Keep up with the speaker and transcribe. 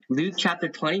Luke chapter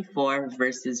 24,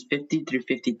 verses 50 through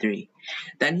 53.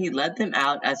 Then he led them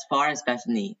out as far as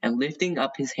Bethany, and lifting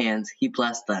up his hands, he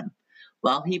blessed them.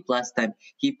 While he blessed them,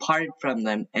 he parted from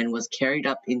them and was carried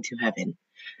up into heaven.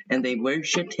 And they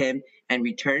worshipped him and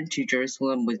returned to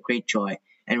Jerusalem with great joy,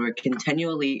 and were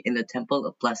continually in the temple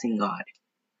of blessing God.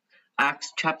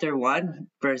 Acts chapter 1,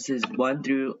 verses 1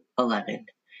 through 11.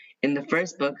 In the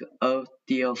first book of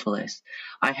Theophilus,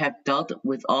 I have dealt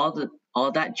with all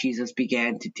that Jesus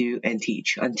began to do and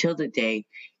teach until the day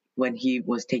when he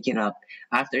was taken up,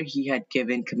 after he had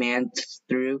given commands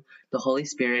through the Holy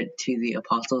Spirit to the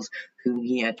apostles whom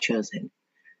he had chosen.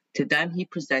 To them he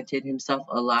presented himself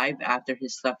alive after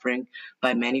his suffering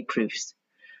by many proofs,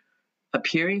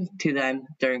 appearing to them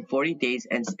during 40 days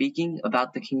and speaking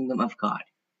about the kingdom of God.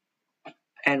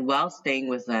 And while staying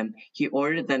with them, he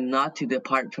ordered them not to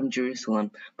depart from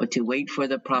Jerusalem, but to wait for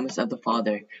the promise of the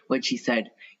Father, which he said,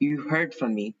 "You heard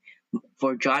from me,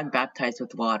 for John baptized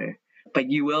with water, but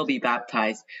you will be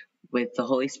baptized with the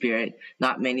Holy Spirit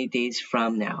not many days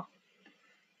from now."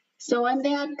 So when they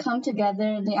had come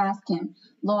together, they asked him,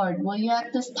 "Lord, will you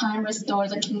at this time restore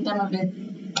the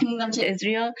kingdom to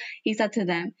Israel?" He said to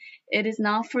them, "It is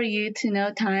not for you to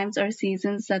know times or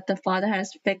seasons that the Father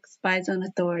has fixed by his own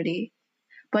authority.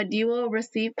 But you will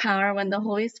receive power when the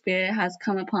Holy Spirit has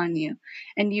come upon you,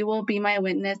 and you will be my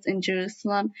witness in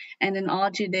Jerusalem and in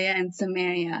all Judea and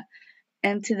Samaria,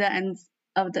 and to the ends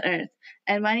of the earth."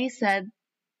 And when he said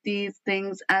these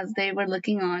things as they were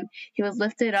looking on, he was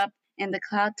lifted up, and the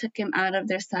cloud took him out of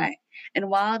their sight. And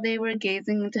while they were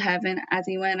gazing into heaven as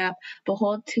he went up,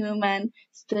 behold, two men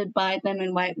stood by them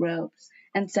in white robes,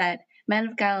 and said, "Men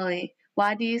of Galilee,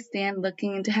 why do you stand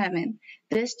looking into heaven?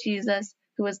 This Jesus,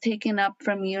 who was taken up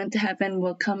from you into heaven,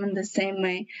 will come in the same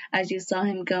way as you saw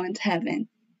him go into heaven."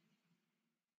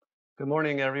 Good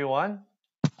morning, everyone.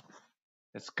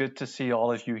 It's good to see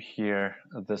all of you here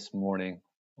this morning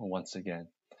once again.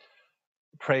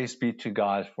 Praise be to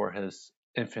God for his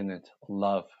infinite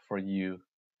love for you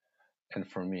and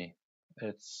for me.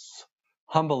 It's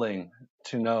humbling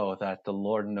to know that the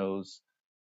Lord knows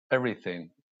everything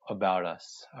about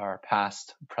us, our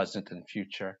past, present, and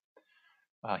future.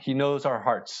 He knows our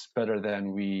hearts better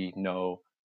than we know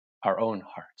our own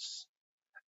hearts.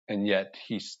 And yet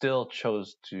he still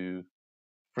chose to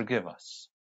forgive us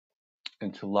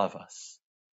and to love us.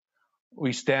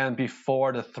 We stand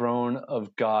before the throne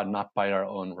of God not by our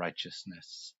own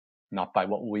righteousness, not by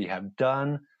what we have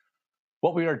done,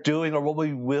 what we are doing, or what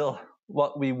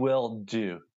we will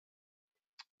do.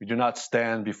 We do not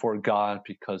stand before God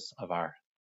because of our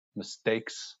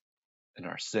mistakes and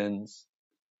our sins,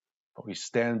 but we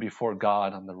stand before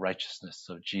God on the righteousness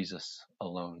of Jesus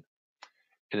alone.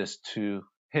 It is to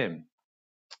him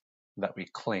that we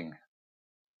cling.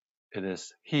 It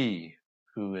is he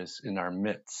who is in our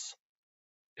midst.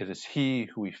 It is he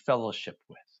who we fellowship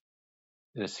with.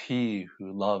 It is he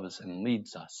who loves and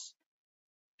leads us.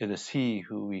 It is he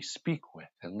who we speak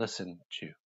with and listen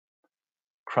to.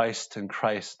 Christ and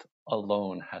Christ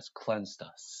alone has cleansed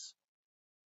us.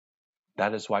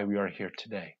 That is why we are here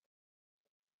today.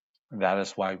 That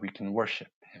is why we can worship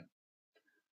him.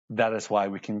 That is why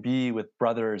we can be with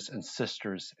brothers and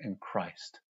sisters in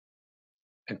Christ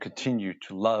and continue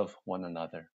to love one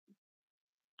another,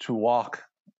 to walk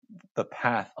the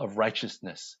path of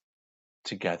righteousness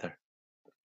together,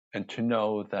 and to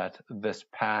know that this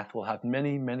path will have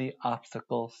many, many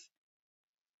obstacles.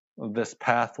 This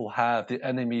path will have the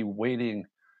enemy waiting,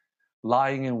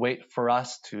 lying in wait for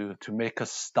us to make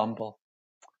us stumble.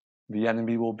 The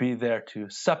enemy will be there to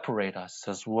separate us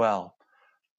as well,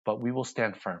 but we will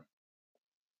stand firm.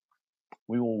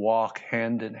 We will walk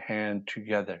hand in hand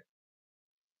together,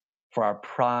 for our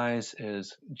prize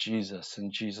is Jesus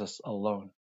and Jesus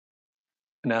alone.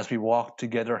 And as we walk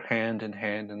together hand in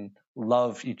hand and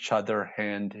love each other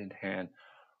hand in hand,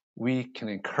 we can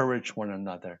encourage one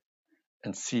another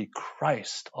and see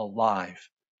Christ alive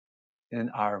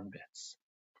in our midst.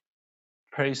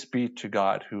 Praise be to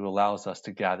God who allows us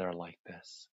to gather like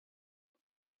this.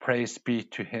 Praise be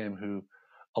to him who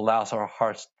allows our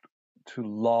hearts to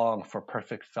long for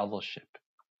perfect fellowship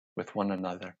with one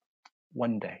another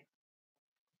one day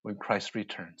when Christ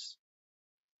returns.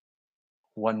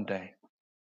 One day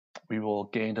we will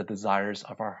gain the desires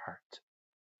of our heart,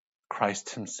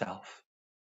 Christ himself,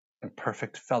 and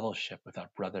perfect fellowship with our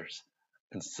brothers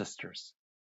and sisters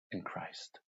in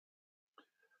Christ.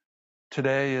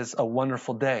 Today is a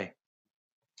wonderful day.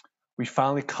 We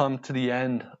finally come to the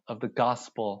end of the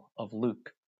Gospel of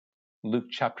Luke, Luke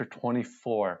chapter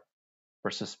 24,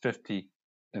 verses 50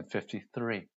 and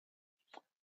 53.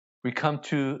 We come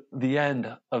to the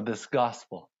end of this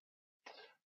Gospel,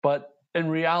 but In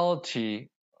reality,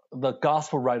 the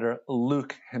gospel writer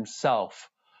Luke himself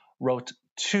wrote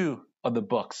 2 of the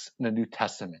books in the New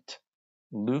Testament,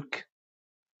 Luke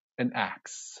and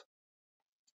Acts.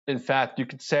 In fact, you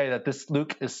could say that this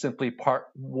Luke is simply part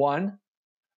 1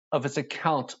 of his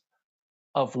account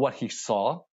of what he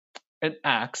saw, and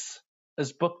Acts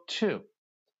is book 2.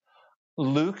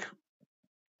 Luke,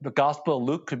 the Gospel of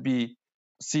Luke, could be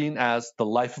seen as the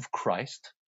life of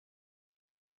Christ,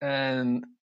 and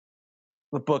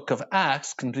the book of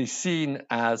Acts can be seen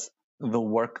as the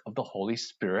work of the Holy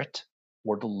Spirit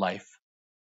or the life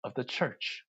of the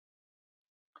church.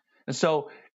 And so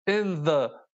in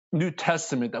the New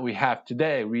Testament that we have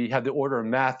today, we have the order of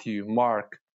Matthew,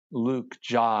 Mark, Luke,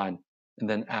 John, and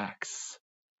then Acts.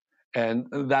 And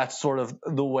that's sort of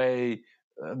the way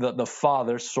the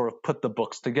fathers sort of put the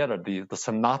books together, the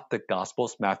synoptic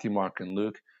gospels, Matthew, Mark, and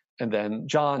Luke, and then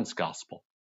John's gospel.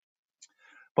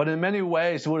 But in many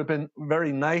ways, it would have been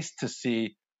very nice to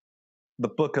see the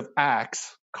book of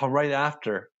Acts come right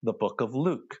after the book of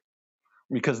Luke,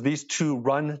 because these two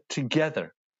run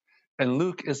together. And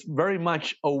Luke is very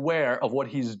much aware of what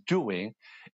he's doing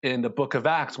in the book of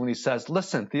Acts when he says,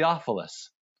 listen, Theophilus,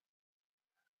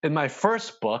 in my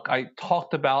first book, I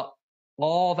talked about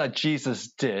all that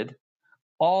Jesus did,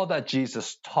 all that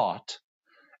Jesus taught,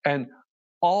 and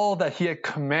all that he had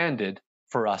commanded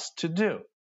for us to do.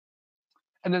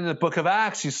 And then in the book of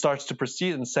Acts, he starts to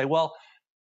proceed and say, well,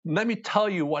 let me tell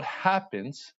you what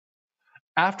happens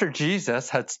after Jesus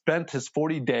had spent his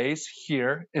 40 days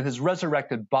here in his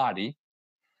resurrected body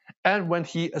and when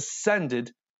he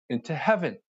ascended into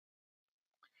heaven.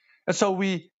 And so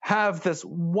we have this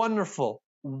wonderful,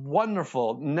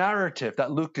 wonderful narrative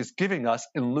that Luke is giving us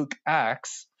in Luke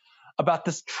Acts about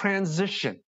this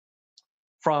transition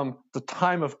from the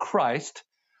time of Christ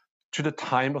to the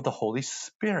time of the Holy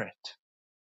Spirit.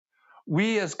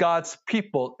 We as God's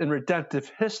people in redemptive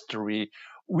history,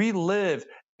 we live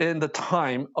in the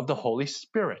time of the Holy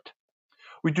Spirit.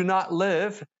 We do not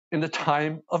live in the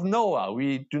time of Noah.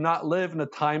 We do not live in the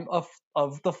time of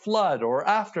the flood or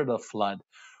after the flood.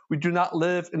 We do not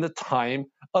live in the time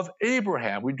of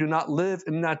Abraham. We do not live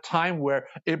in that time where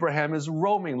Abraham is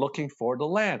roaming looking for the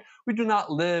land. We do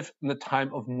not live in the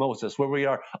time of Moses, where we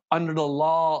are under the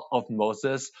law of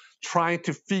Moses, trying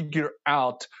to figure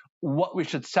out what we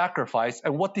should sacrifice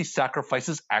and what these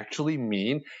sacrifices actually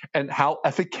mean and how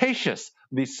efficacious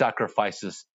these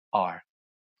sacrifices are.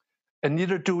 And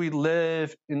neither do we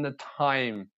live in the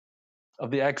time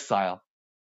of the exile,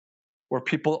 where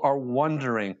people are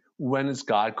wondering, when is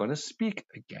God going to speak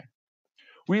again?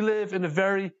 We live in a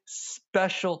very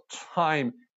special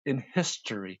time in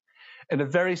history, and a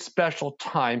very special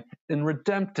time in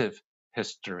redemptive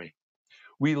history.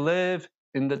 We live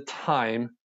in the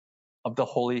time of the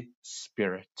Holy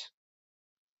Spirit.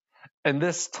 And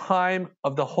this time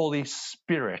of the Holy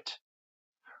Spirit,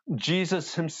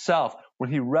 Jesus himself,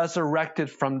 when he resurrected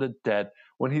from the dead,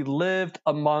 when he lived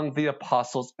among the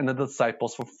apostles and the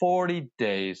disciples for 40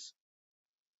 days,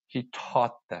 he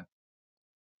taught them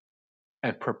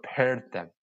and prepared them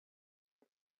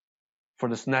for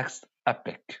this next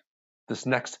epic, this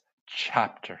next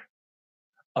chapter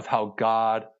of how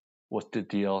God was to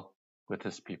deal with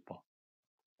his people.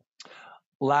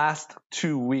 Last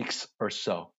 2 weeks or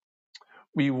so,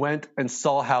 we went and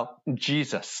saw how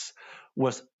Jesus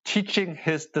was teaching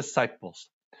his disciples,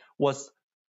 was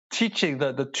teaching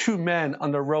the 2 men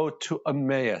on the road to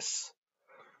Emmaus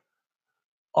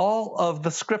all of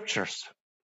the scriptures.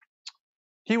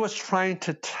 He was trying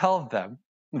to tell them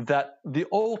that the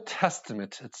Old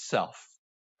Testament itself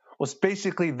was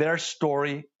basically their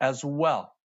story as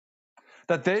well.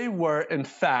 That they were, in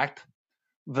fact,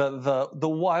 the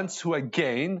ones who had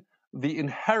gained the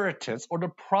inheritance or the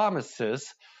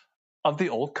promises of the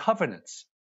old covenants.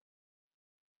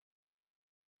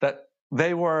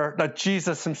 That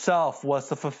Jesus himself was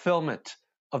the fulfillment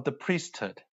of the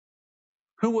priesthood.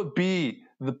 Who would be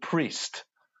the priest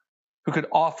who could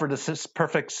offer this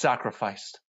perfect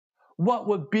sacrifice? What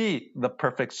would be the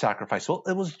perfect sacrifice? Well,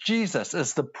 it was Jesus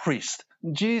as the priest.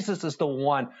 Jesus is the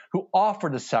one who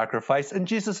offered the sacrifice, and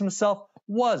Jesus himself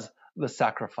was the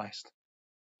sacrifice.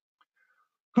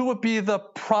 Who would be the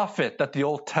prophet that the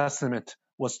Old Testament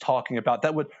was talking about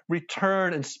that would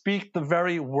return and speak the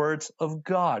very words of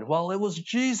God? Well, it was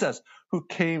Jesus who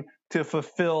came to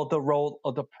fulfill the role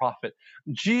of the prophet.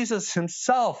 Jesus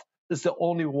himself is the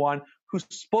only one who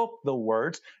spoke the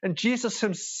words, and Jesus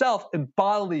himself in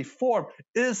bodily form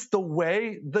is the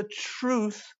way, the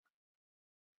truth,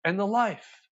 and the life.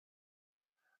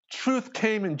 Truth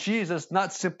came in Jesus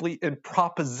not simply in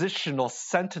propositional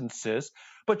sentences,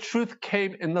 but truth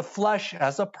came in the flesh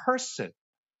as a person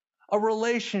a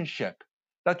relationship.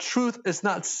 That truth is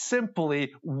not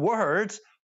simply words,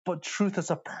 but truth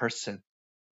is a person.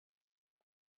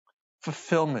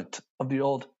 Fulfillment of the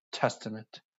Old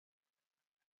Testament.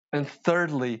 And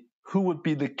thirdly, who would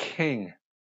be the king?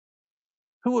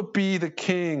 Who would be the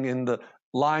king in the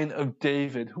line of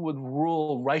David, who would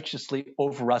rule righteously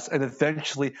over us and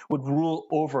eventually would rule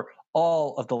over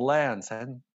all of the lands?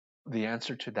 And the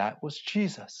answer to that was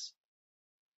Jesus.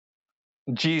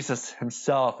 Jesus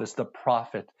himself is the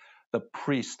prophet, the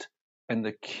priest, and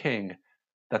the king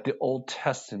that the Old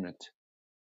Testament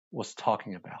was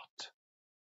talking about.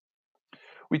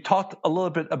 We talked a little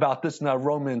bit about this in our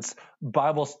Romans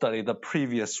Bible study the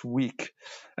previous week.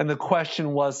 And the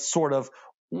question was sort of,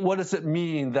 what does it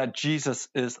mean that Jesus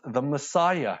is the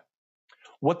Messiah?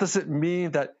 What does it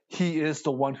mean that he is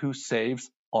the one who saves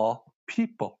all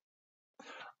people?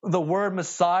 The word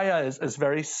Messiah is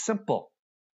very simple.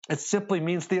 It simply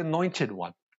means the anointed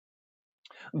one.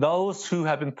 Those who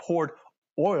have been poured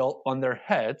oil on their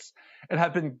heads and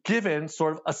have been given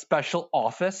sort of a special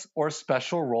office or a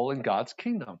special role in God's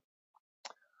kingdom.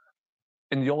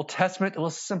 In the Old Testament, it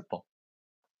was simple.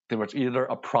 There was either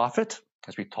a prophet,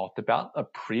 as we talked about, a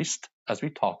priest, as we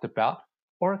talked about,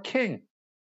 or a king.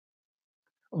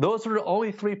 Those were the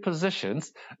only three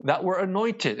positions that were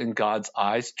anointed in God's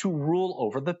eyes to rule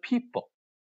over the people,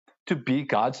 to be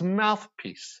God's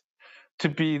mouthpiece, to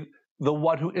be the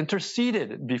one who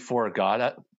interceded before God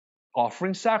at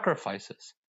offering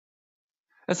sacrifices.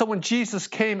 And so when Jesus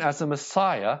came as a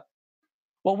Messiah,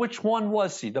 well, which one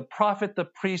was he? The prophet, the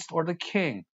priest, or the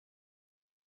king?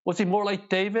 Was he more like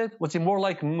David? Was he more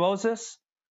like Moses?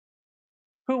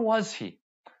 Who was he?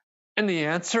 And the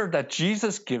answer that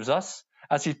Jesus gives us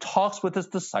as he talks with his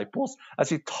disciples, as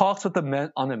he talks with the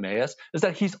men on Emmaus, is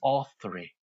that he's all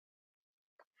three.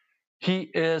 He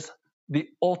is the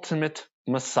ultimate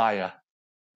Messiah,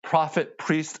 prophet,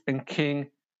 priest, and king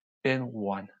in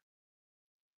one.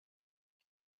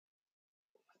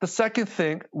 The second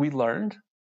thing we learned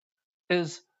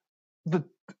is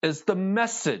the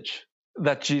message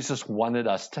that Jesus wanted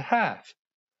us to have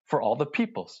for all the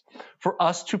peoples, for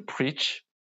us to preach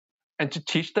and to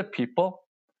teach the people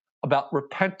about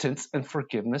repentance and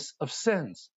forgiveness of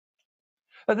sins.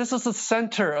 That this is the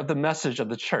center of the message of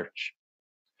the church.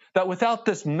 That without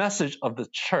this message of the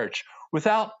church,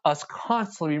 without us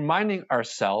constantly reminding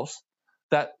ourselves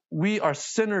that we are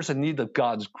sinners in need of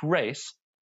God's grace,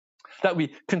 that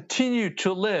we continue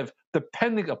to live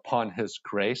depending upon his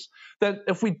grace, that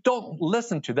if we don't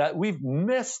listen to that, we've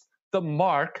missed the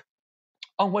mark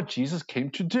on what Jesus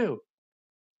came to do.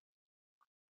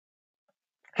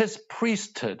 His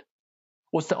priesthood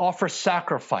was to offer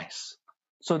sacrifice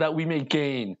so that we may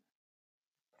gain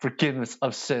forgiveness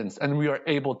of sins and we are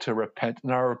able to repent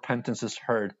and our repentance is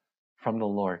heard from the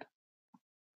Lord.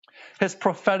 His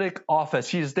prophetic office,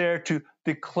 he is there to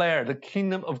declare the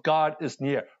kingdom of God is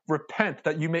near. Repent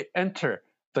that you may enter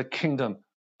the kingdom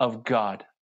of God.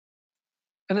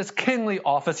 In his kingly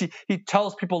office, he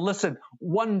tells people, listen,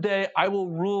 one day I will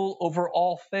rule over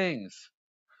all things.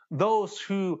 Those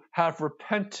who have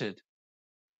repented,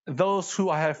 those who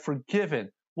I have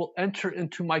forgiven, will enter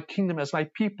into my kingdom as my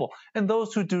people, and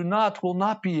those who do not will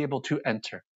not be able to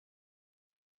enter.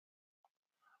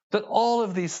 That all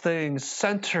of these things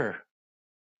center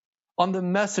on the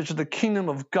message of the kingdom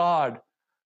of God,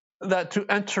 that to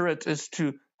enter it is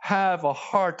to have a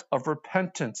heart of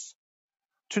repentance,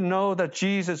 to know that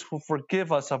Jesus will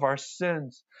forgive us of our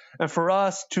sins, and for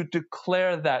us to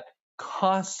declare that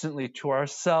constantly to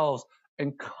ourselves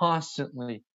and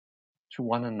constantly to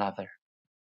one another.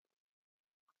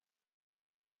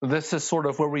 This is sort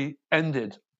of where we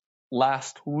ended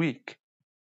last week.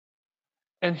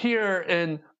 And here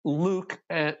in Luke,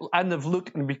 end of Luke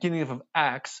and the beginning of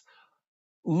Acts,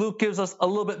 Luke gives us a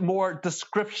little bit more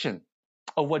description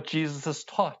of what Jesus has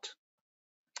taught.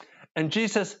 And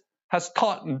Jesus has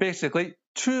taught basically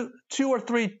two or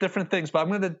three different things, but I'm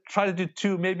going to try to do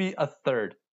two, maybe a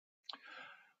third.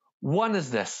 One is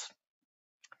this.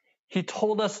 He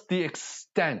told us the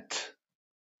extent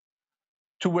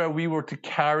to where we were to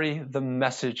carry the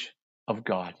message of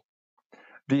God.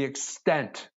 The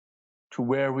extent to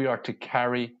where we are to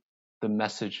carry the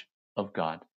message of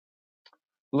God.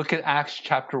 Look at Acts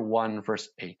chapter 1, verse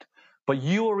 8. But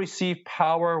you will receive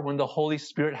power when the Holy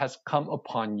Spirit has come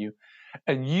upon you,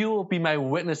 and you will be my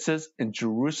witnesses in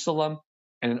Jerusalem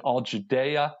and in all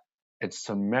Judea and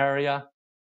Samaria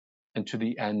and to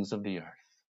the ends of the earth.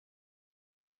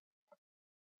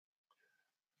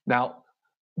 Now,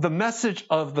 the message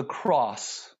of the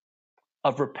cross,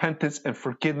 of repentance and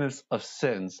forgiveness of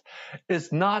sins,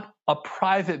 is not a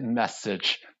private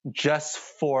message just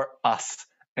for us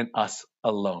and us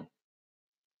alone.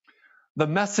 The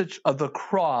message of the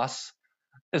cross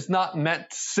is not meant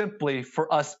simply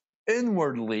for us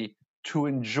inwardly to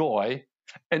enjoy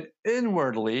and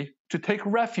inwardly to take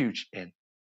refuge in.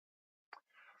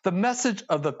 The message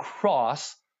of the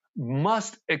cross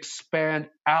must expand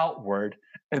outward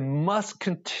and must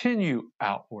continue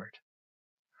outward.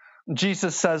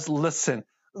 Jesus says, listen,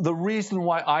 the reason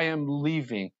why I am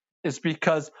leaving is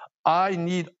because I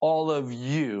need all of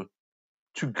you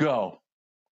to go.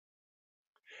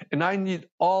 And I need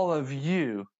all of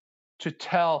you to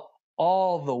tell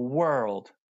all the world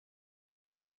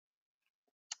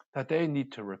that they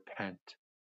need to repent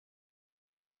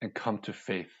and come to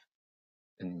faith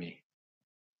in me.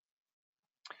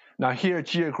 Now here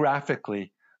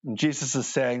geographically, Jesus is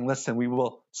saying, listen, we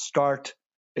will start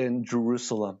in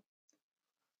Jerusalem.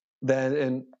 Then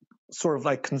in sort of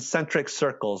like concentric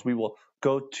circles, we will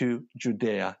go to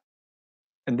Judea.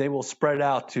 And they will spread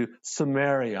out to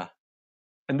Samaria.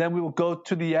 And then we will go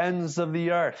to the ends of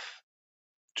the earth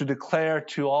to declare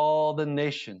to all the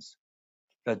nations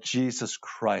that Jesus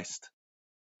Christ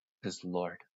is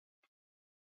Lord.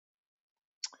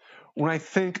 When I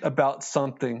think about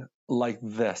something like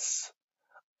this,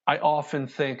 I often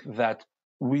think that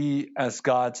we as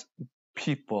God's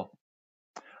people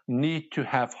need to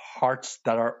have hearts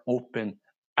that are open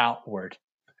outward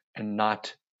and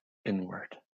not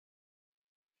inward.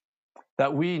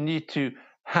 That we need to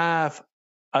have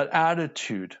an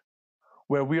attitude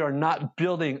where we are not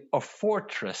building a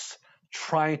fortress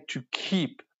trying to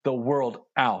keep the world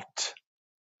out,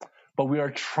 but we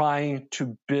are trying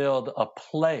to build a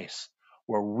place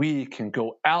where we can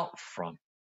go out from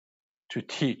to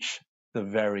teach the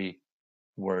very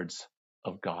words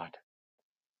of God,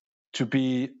 to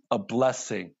be a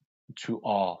blessing to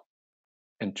all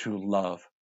and to love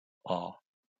all.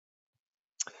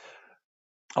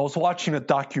 I was watching a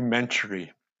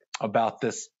documentary about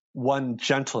this one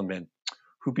gentleman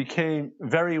who became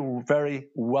very, very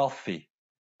wealthy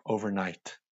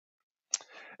overnight.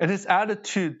 And his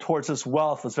attitude towards his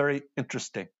wealth was very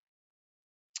interesting.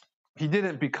 He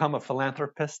didn't become a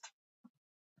philanthropist.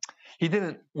 He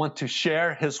didn't want to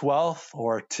share his wealth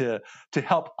or to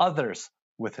help others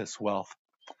with his wealth.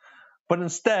 But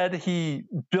instead, he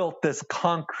built this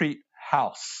concrete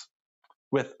house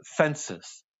with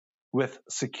fences, with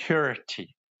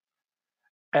security.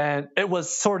 And it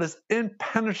was sort of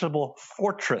impenetrable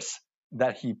fortress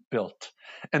that he built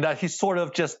and that he sort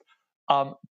of just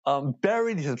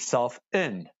buried himself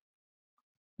in.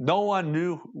 No one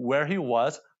knew where he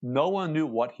was. No one knew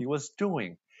what he was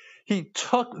doing. He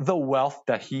took the wealth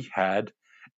that he had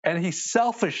and he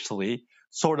selfishly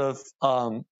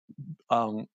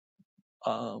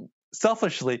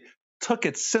selfishly took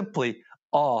it simply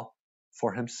all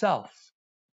for himself.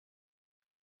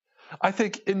 I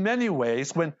think in many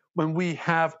ways, when we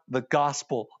have the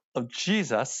gospel of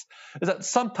Jesus, is that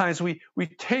sometimes we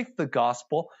take the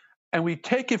gospel and we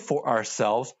take it for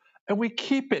ourselves and we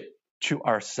keep it to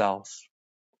ourselves.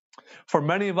 For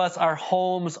many of us, our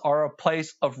homes are a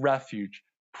place of refuge.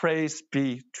 Praise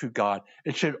be to God.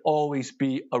 It should always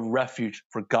be a refuge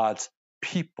for God's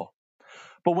people.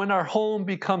 But when our home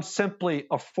becomes simply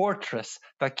a fortress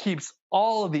that keeps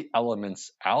all of the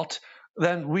elements out,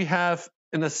 then we have,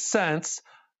 in a sense,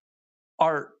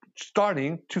 are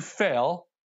starting to fail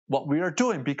what we are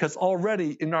doing, because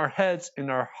already in our heads, in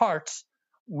our hearts,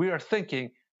 we are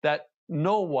thinking that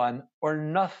no one or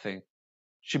nothing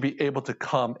should be able to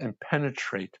come and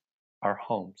penetrate our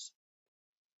homes.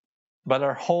 But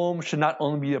our home should not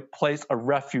only be a place of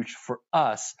refuge for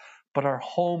us, but our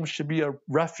home should be a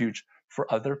refuge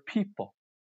for other people.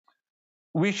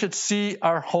 We should see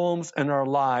our homes and our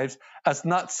lives as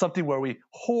not something where we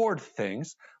hoard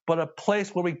things, but a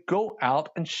place where we go out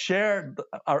and share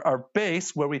our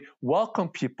base, where we welcome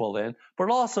people in, but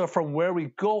also from where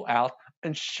we go out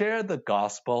and share the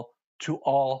gospel to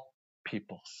all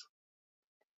peoples.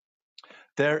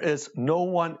 There is no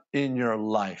one in your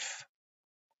life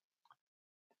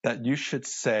that you should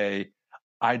say,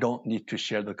 I don't need to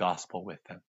share the gospel with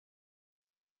them.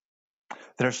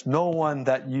 There's no one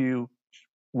that you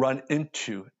run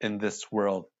into in this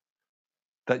world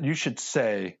that you should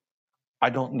say, I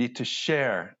don't need to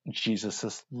share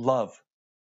Jesus' love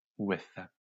with them.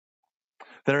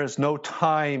 There is no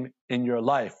time in your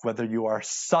life, whether you are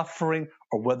suffering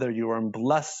or whether you are in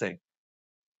blessing,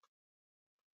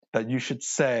 that you should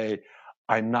say,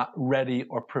 I'm not ready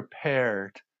or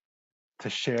prepared to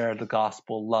share the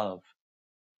gospel love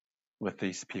with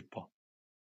these people.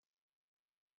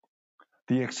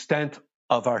 The extent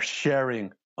of our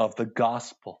sharing of the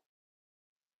gospel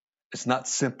is not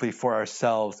simply for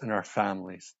ourselves and our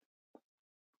families,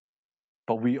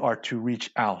 but we are to reach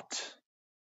out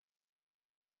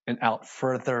and out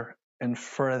further and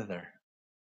further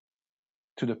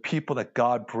to the people that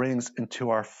God brings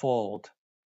into our fold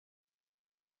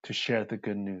to share the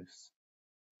good news.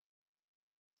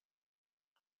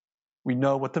 We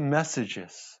know what the message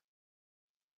is.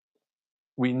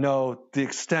 We know the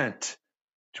extent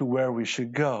to where we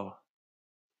should go.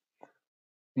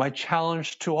 My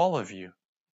challenge to all of you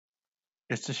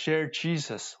is to share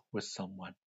Jesus with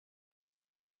someone.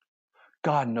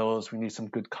 God knows we need some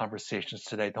good conversations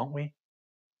today, don't we?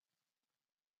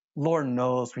 Lord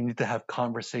knows we need to have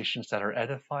conversations that are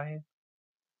edifying.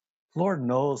 Lord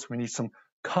knows we need some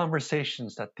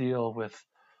conversations that deal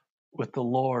with the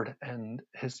Lord and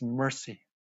His mercy.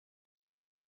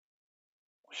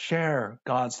 Share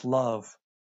God's love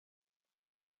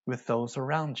with those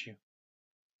around you.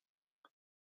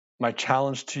 My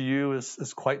challenge to you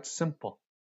is quite simple.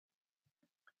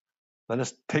 Let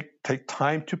us take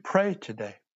time to pray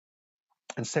today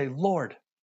and say, Lord,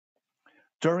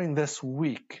 during this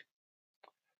week,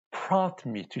 prompt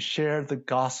me to share the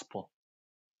gospel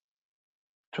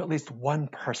to at least one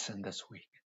person this week.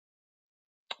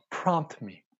 Prompt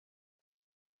me.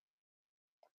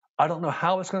 I don't know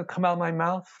how it's going to come out of my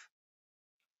mouth.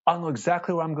 I don't know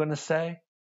exactly what I'm going to say,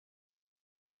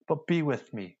 but be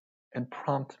with me and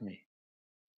prompt me.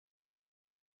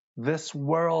 This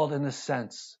world, in a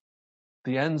sense,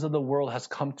 the ends of the world has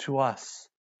come to us.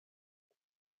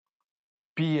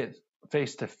 Be it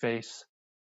face to face,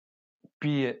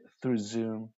 be it through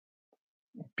Zoom,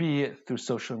 be it through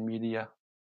social media,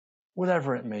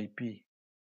 whatever it may be.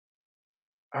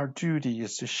 Our duty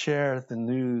is to share the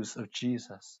news of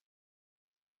Jesus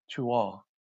to all.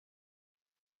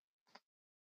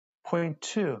 Point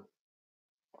 2,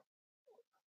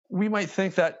 we might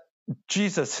think that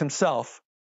Jesus himself,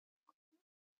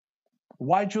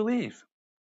 why'd you leave?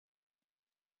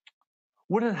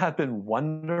 Wouldn't it have been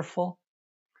wonderful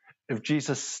if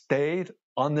Jesus stayed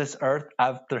on this earth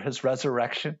after his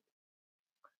resurrection,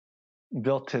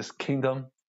 built his kingdom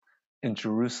in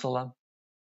Jerusalem,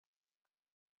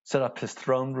 set up his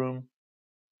throne room,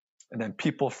 and then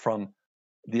people from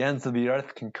the ends of the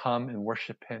earth can come and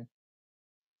worship him?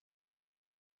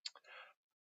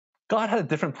 God had a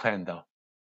different plan, though.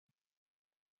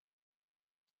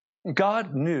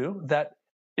 God knew that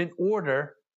in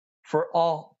order for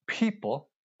all people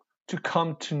to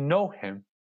come to know him,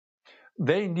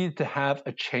 they needed to have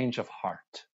a change of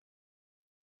heart.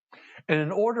 And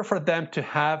in order for them to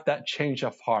have that change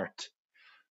of heart,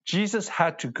 Jesus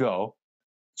had to go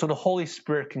so the Holy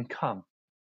Spirit can come.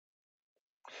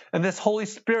 And this Holy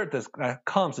Spirit that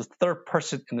comes, this third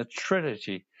person in the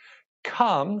Trinity,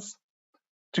 comes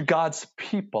to God's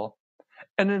people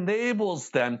and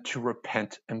enables them to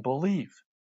repent and believe.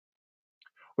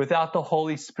 Without the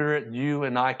Holy Spirit, you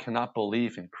and I cannot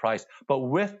believe in Christ. But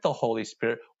with the Holy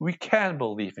Spirit, we can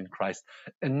believe in Christ.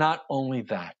 And not only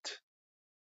that,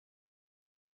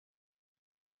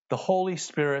 the Holy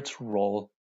Spirit's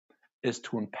role is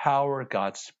to empower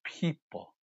God's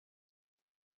people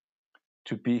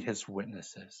to be his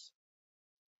witnesses.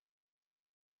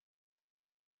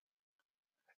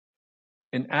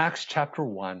 In Acts chapter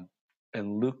 1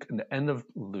 and Luke, in the end of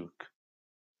Luke,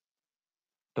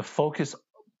 the focus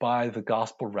by the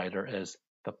gospel writer is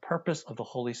the purpose of the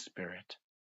Holy Spirit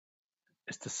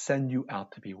is to send you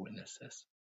out to be witnesses.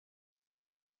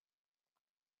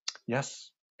 Yes,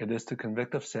 it is to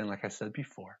convict of sin, like I said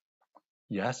before.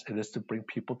 Yes, it is to bring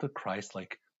people to Christ,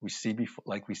 like we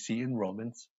see in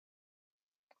Romans.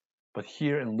 But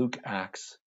here in Luke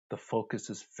Acts, the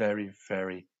focus is very,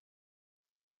 very,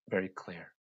 very clear.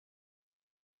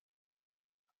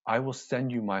 I will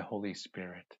send you my Holy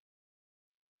Spirit,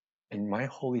 and my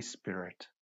Holy Spirit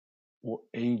will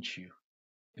aid you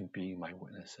in being my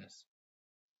witnesses.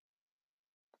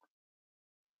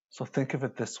 So think of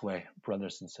it this way,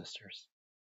 brothers and sisters.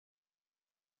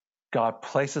 God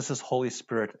places his Holy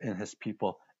Spirit in his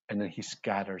people, and then he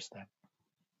scatters them.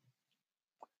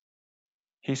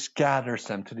 He scatters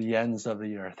them to the ends of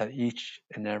the earth, that each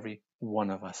and every one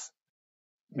of us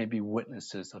may be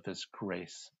witnesses of his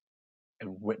grace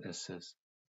and witnesses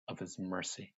of his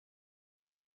mercy.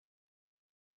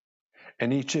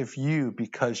 And each of you,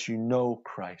 because you know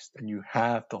Christ and you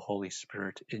have the Holy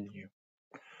Spirit in you,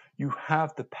 you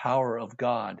have the power of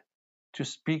God to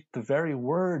speak the very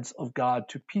words of God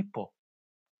to people,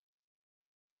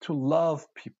 to love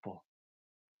people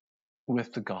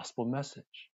with the gospel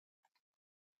message.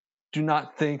 Do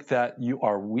not think that you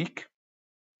are weak.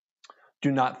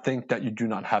 Do not think that you do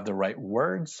not have the right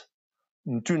words.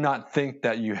 Do not think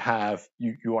that you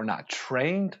are not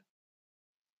trained.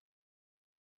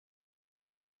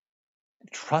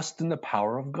 Trust in the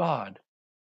power of God.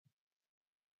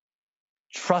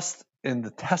 Trust in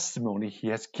the testimony he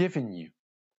has given you.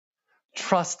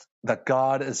 Trust that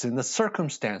God is in the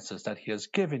circumstances that he has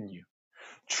given you.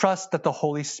 Trust that the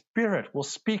Holy Spirit will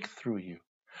speak through you.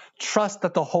 Trust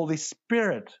that the Holy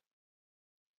Spirit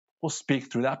will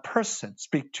speak through that person,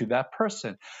 speak to that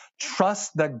person.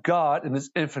 Trust that God in his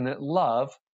infinite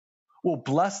love will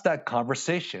bless that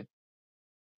conversation.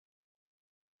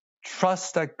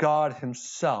 Trust that God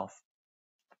himself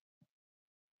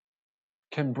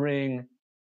can bring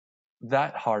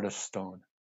that heart of stone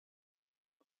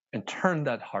and turn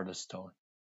that heart of stone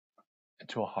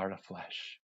into a heart of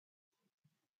flesh.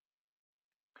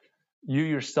 You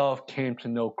yourself came to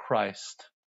know Christ,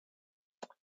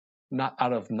 not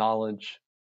out of knowledge,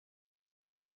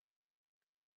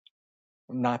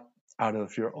 not out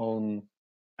of your own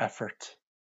effort,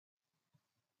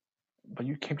 but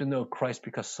you came to know Christ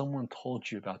because someone told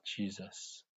you about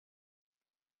Jesus.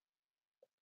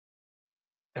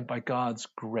 And by God's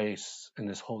grace and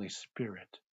his Holy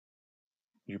Spirit,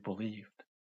 you believed.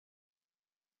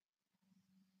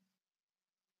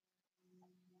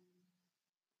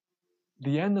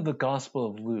 The end of the Gospel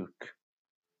of Luke,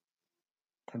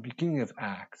 the beginning of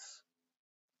Acts,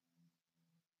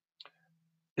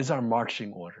 is our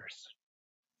marching orders.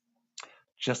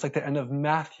 Just like the end of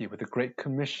Matthew with the Great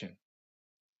Commission.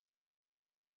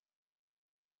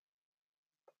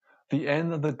 The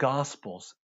end of the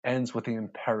Gospels ends with the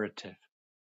imperative.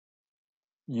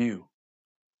 You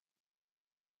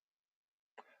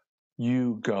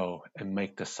go and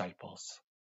make disciples.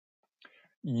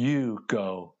 You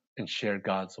go and share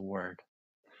God's word.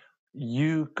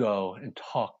 You go and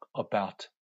talk about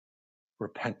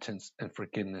repentance and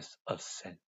forgiveness of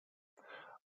sin.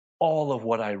 All of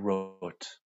what I wrote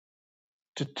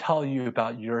to tell you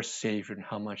about your Savior and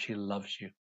how much he loves you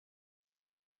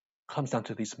comes down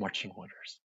to these marching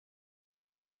orders.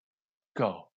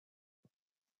 Go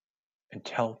and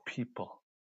tell people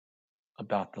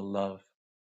about the love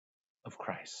of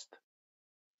Christ.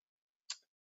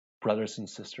 Brothers and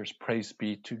sisters, praise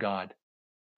be to God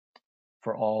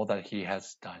for all that he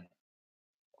has done.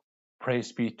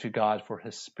 Praise be to God for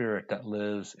his Spirit that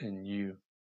lives in you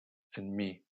and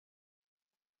me.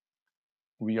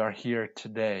 We are here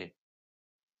today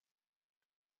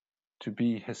to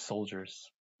be his soldiers,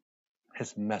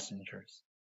 his messengers.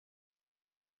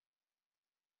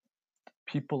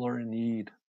 People are in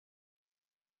need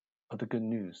of the good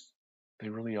news. They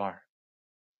really are.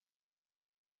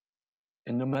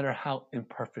 And no matter how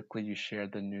imperfectly you share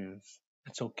the news,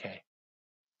 it's okay.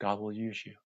 God will use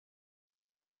you.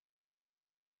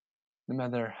 No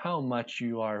matter how much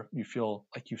you feel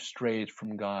like you've strayed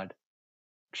from God,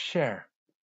 share.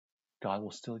 God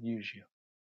will still use you.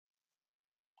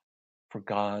 For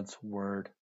God's word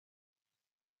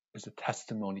is a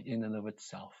testimony in and of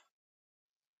itself.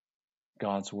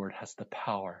 God's word has the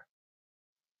power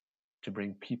to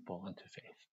bring people unto faith.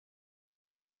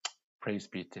 Praise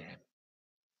be to him.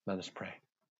 Let us pray.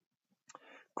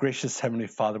 Gracious Heavenly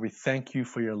Father, we thank you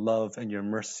for your love and your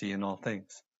mercy in all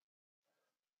things.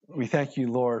 We thank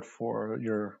you, Lord, for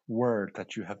your word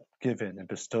that you have given and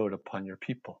bestowed upon your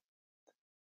people.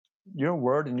 Your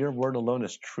word and your word alone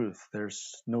is truth.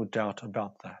 There's no doubt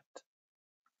about that.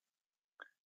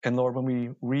 And Lord, when we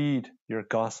read your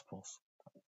gospel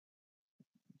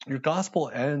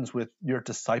ends with your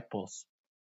disciples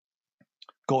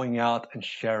going out and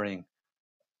sharing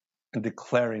and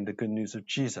declaring the good news of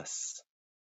Jesus.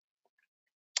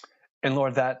 And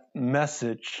Lord, that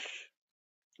message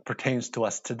pertains to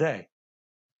us today.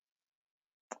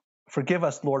 Forgive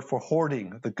us, Lord, for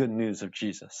hoarding the good news of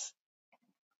Jesus.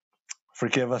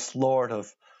 Forgive us, Lord,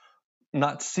 of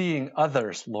not seeing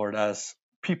others, Lord, as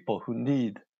people who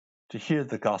need to hear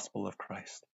the gospel of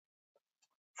Christ.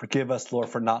 Forgive us, Lord,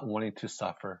 for not wanting to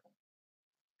suffer.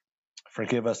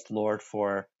 Forgive us, Lord,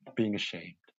 for being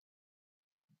ashamed.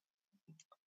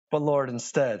 But Lord,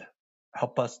 instead,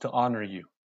 help us to honor you,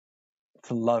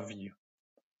 to love you,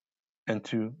 and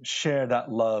to share that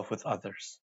love with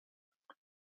others.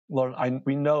 Lord,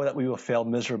 we know that we will fail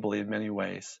miserably in many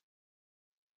ways,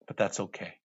 but that's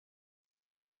okay.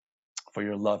 For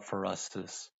your love for us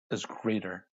is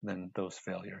greater than those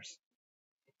failures.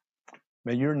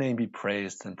 May your name be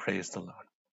praised and praised alone.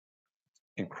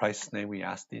 In Christ's name we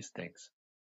ask these things.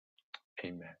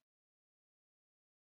 Amen.